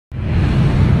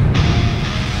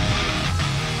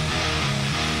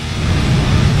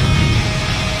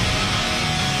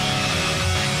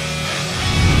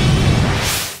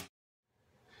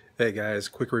Hey guys,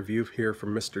 quick review here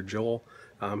from MrJoel.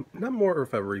 Not more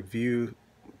of a review,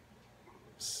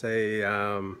 say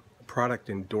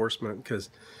product endorsement, because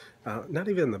not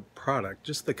even the product,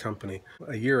 just the company.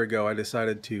 A year ago I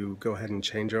decided to go ahead and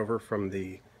change over from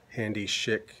the handy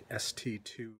Schick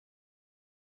ST2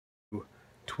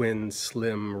 twin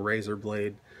slim razor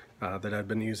blade that I've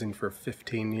been using for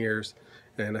 15 years,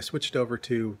 and I switched over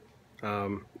to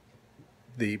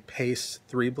the Pace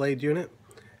 3-blade unit.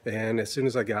 And as soon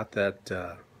as I got that,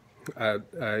 I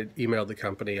emailed the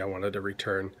company. I wanted to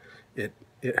return. It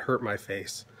hurt my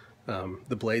face.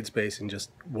 The blade spacing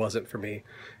just wasn't for me.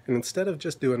 And instead of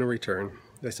just doing a return,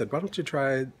 they said, why don't you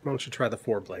try the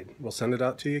 4-blade? We'll send it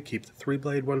out to you. Keep the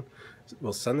 3-blade one.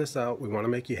 We'll send this out. We want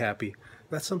to make you happy.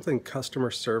 That's something customer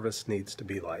service needs to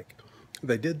be like.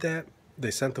 They did that.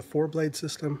 They sent the 4-blade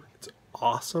system. It's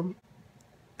awesome.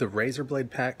 The razor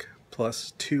blade pack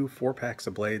plus 2 4-packs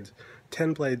of blades,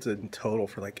 10 blades in total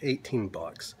for like 18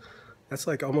 bucks. That's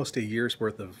like almost a year's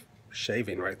worth of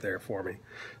shaving right there for me.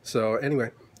 So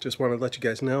anyway, just wanted to let you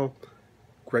guys know,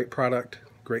 great product,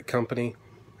 great company,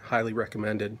 highly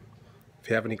recommended. If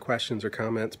you have any questions or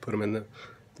comments, put them in the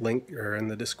link or in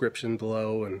the description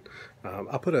below, and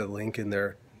I'll put a link in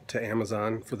there to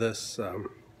Amazon for this.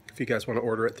 If you guys want to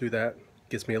order it through that, it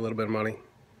gets me a little bit of money.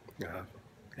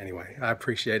 Anyway, I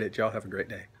appreciate it. Y'all have a great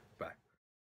day.